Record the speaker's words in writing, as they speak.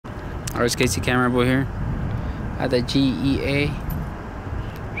RSKC camera boy here at the GEA.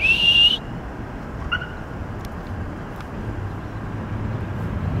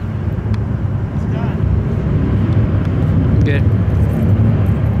 Good.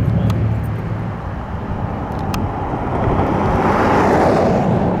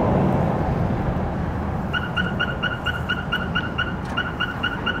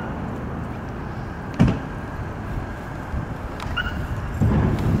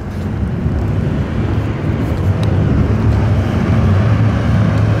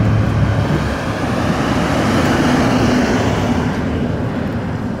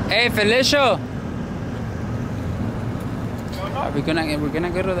 Hey Felicio, we're gonna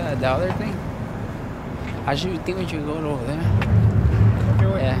go to the other thing. I should think we should go over there.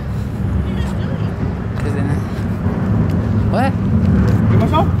 Okay, yeah. What? ¿Qué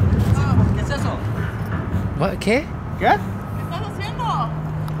pasó? ¿Qué es eso? What? ¿Qué? ¿Qué? ¿Qué estás haciendo?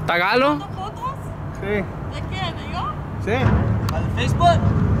 ¿Tagalo? ¿Tomando fotos? Sí. ¿De quién? ¿De yo? Sí. ¿Al Facebook?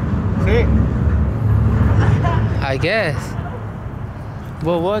 Sí. I guess.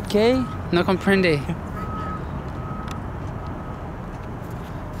 Well, what, ¿qué? No comprende.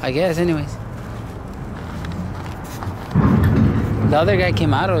 I guess, anyways. The other guy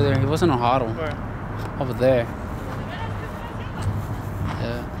came out over there. He wasn't a huddle. Where? Over there.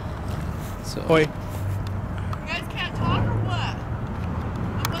 Yeah. So. Oi. You guys can't talk or what?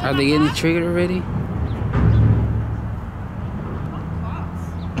 Are they getting triggered already?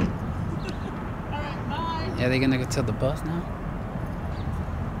 Alright, bye. Yeah, they're gonna go tell the bus now.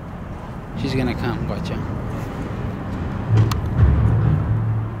 She's gonna come, watch out.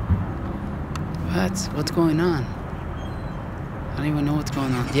 What's going on? I don't even know what's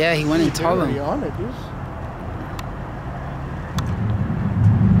going on. Yeah, he went and told them. On it, dude.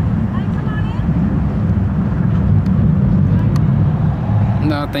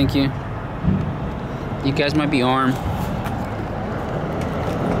 No, thank you. You guys might be armed.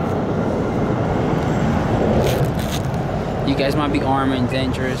 You guys might be armed and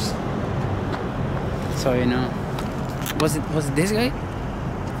dangerous. So you know. Was it this guy?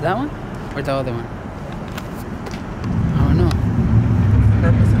 That one? Or the other one? I don't know. What's the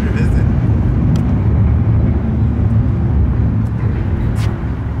purpose of your visit?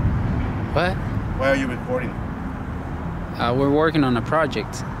 What? Why are you recording? We're working on a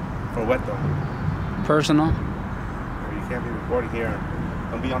project. For what though? Personal. You can't be recording here.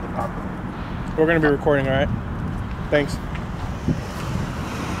 Don't be on the property. We're gonna be recording, all right? Thanks.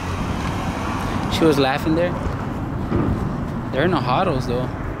 She was laughing there. There are no huddles though.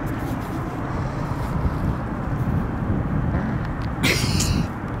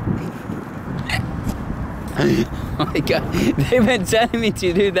 Oh my god, they've been telling me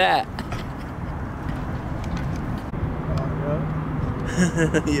to do that.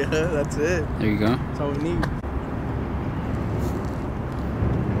 Yeah, that's it. There you go. That's all we need.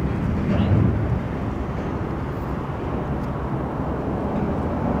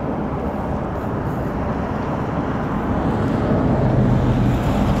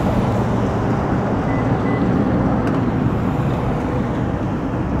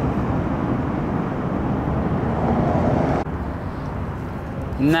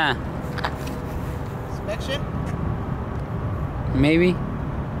 Nah, Inspection? maybe.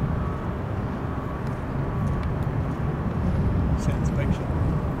 It's an inspection.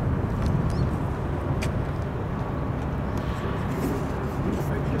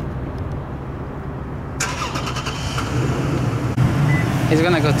 He's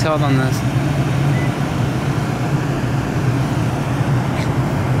gonna go tell them this.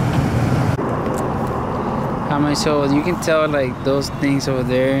 How many? So you can tell like those things over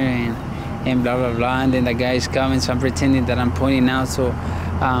there and blah blah blah, and then the guy's coming, so I'm pretending that I'm pointing out, so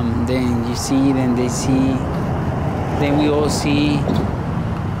then you see, then they see, then we all see,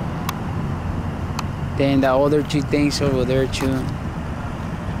 then the other two things over there too,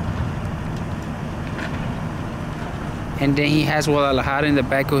 and then he has Guadalajara in the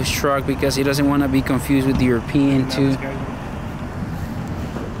back of his truck because he doesn't want to be confused with the European too.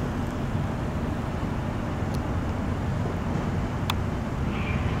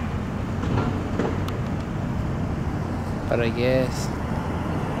 But I guess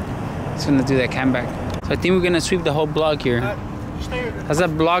it's gonna do that comeback. So I think we're gonna sweep the whole block here. That's a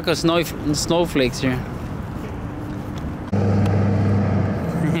block of snowflakes here.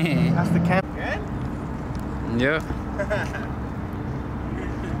 That's the camp. Good? Yeah.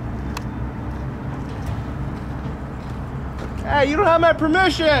 Hey, you don't have my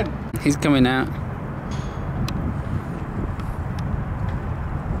permission! He's coming out.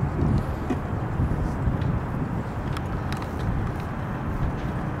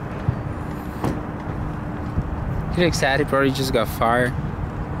 He looks sad. He probably just got fired.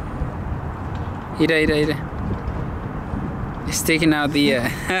 Ida. He's sticking out the...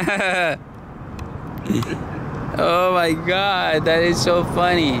 Oh my god, that is so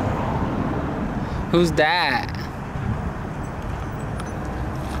funny. Who's that?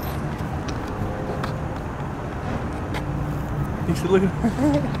 You should look at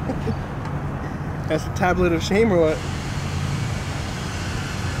That's a tablet of shame or what?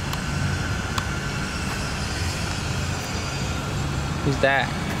 Who's that?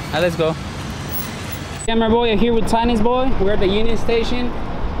 Let's go. Camera boy here with Tiny's boy. We're at the Union Station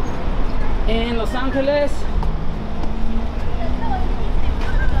in Los Angeles.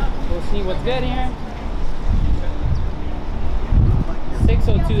 We'll see what's good here.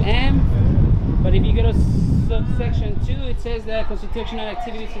 602M. But if you go to subsection 2, it says that constitutional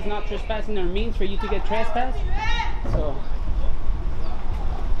activities is not trespassing or means for you to get trespassed. So,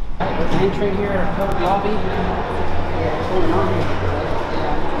 entering here at public lobby. What's going on here?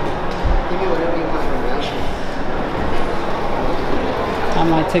 Give me whatever you want from me. I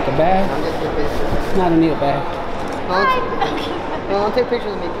might take a bag. No, I don't need a bag. No, don't take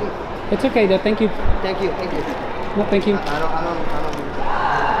pictures of me, please. It's okay though, thank you. Thank you. No, thank you. I don't.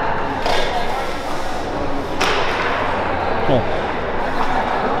 Oh.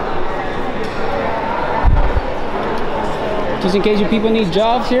 Just in case you people need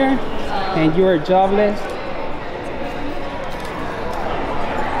jobs here and you are jobless.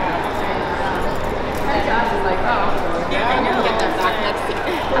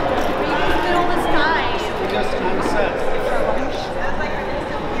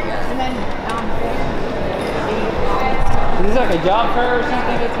 Is this like a job fair or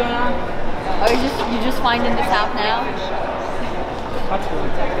something that's going on? Oh, you just finding this out now?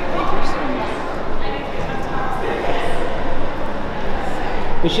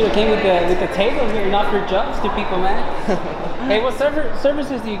 We should have came with the table here and offered jobs to people, man. Hey, what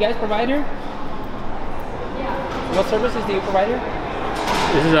services do you guys provide here? What services do you provide here?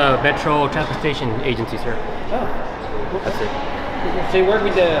 This is a Metro Transportation Agency, sir. Oh, That's it. so you work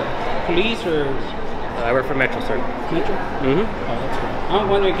with the police or? I work for Metro, sir. Metro? Mm-hmm. Oh, that's good. I'm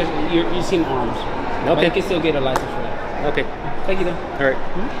wondering because you seem armed. Okay. But you can still get a license for that. Okay. Thank you, though. All right.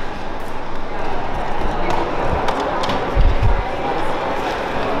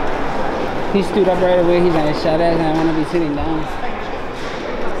 He stood up right away. He's like, shut up, and I want to be sitting down.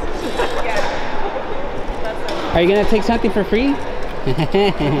 Are you going to take something for free? Everyone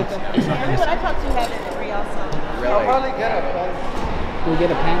I talked to had it free also. I'll probably get a pen. We'll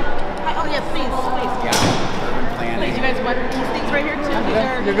get a pen. Oh yeah, please. Yeah. Please, you guys want these things right here too? These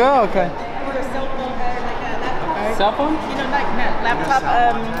are You go? Okay. for a cell phone or like a laptop. Cell phone? You know, like laptop.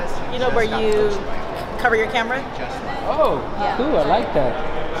 You know where you cover your camera. Oh, cool. I like that.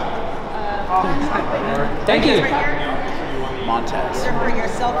 Thank you. Right here. Montez. These are for your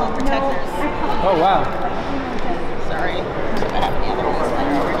cell phone protectors. Oh, wow. Sorry. I have the other ones.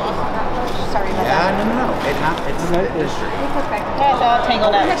 Sorry about that. No. It's It's all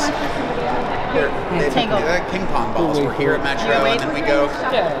tangled up. Tangled. ping pong balls. We're here at Metro, and then we go.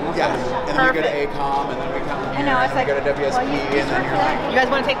 Yeah. And then we go to ACOM, and then we come here, know, it's and we like, go to WSP, and then you're like, You guys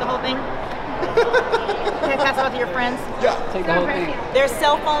want to take the whole thing? Can I pass it out to your friends? yeah. Take the whole thing. They're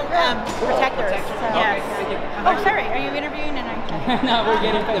cell phone protectors. Yes. Thank you. Oh, sorry. Are you interviewing? And I'm No, we're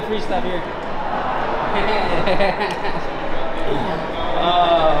getting the free stuff here.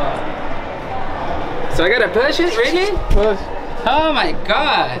 So I gotta push it, really? Push. Oh my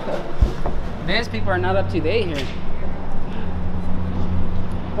god! These people are not up to date here.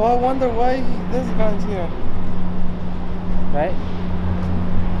 Well, I wonder why this guy's here. Right?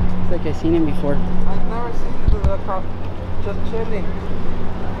 It's like I've seen him before. I've never seen the cop just chilling.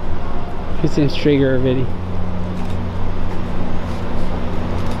 He seems trigger already.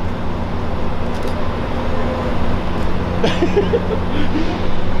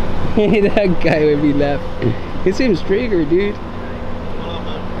 Hey, that guy made me laugh. He seems trigger, dude.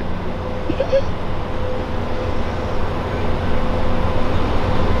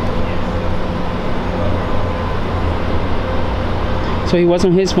 So he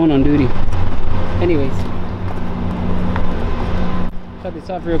wasn't his phone on duty. Anyways. Shut this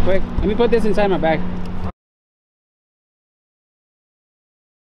off real quick. Let me put this inside my bag.